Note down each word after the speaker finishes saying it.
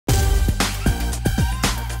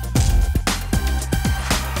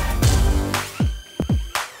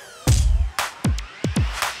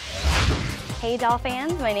Hey Doll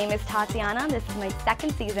fans, my name is Tatiana. This is my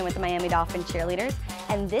second season with the Miami Dolphin Cheerleaders.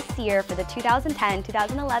 And this year for the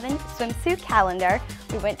 2010-2011 swimsuit calendar,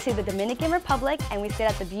 we went to the Dominican Republic and we stayed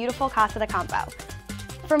at the beautiful Casa de Campo.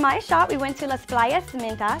 For my shot, we went to Las Playas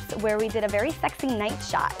Mintas where we did a very sexy night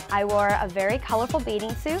shot. I wore a very colorful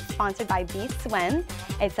bathing suit sponsored by Beast Swim.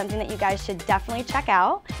 It's something that you guys should definitely check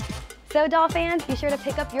out. So Doll fans, be sure to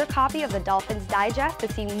pick up your copy of the Dolphins Digest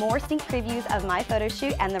to see more sneak previews of my photo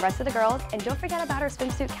shoot and the rest of the girls. And don't forget about our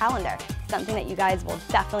swimsuit calendar, something that you guys will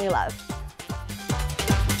definitely love.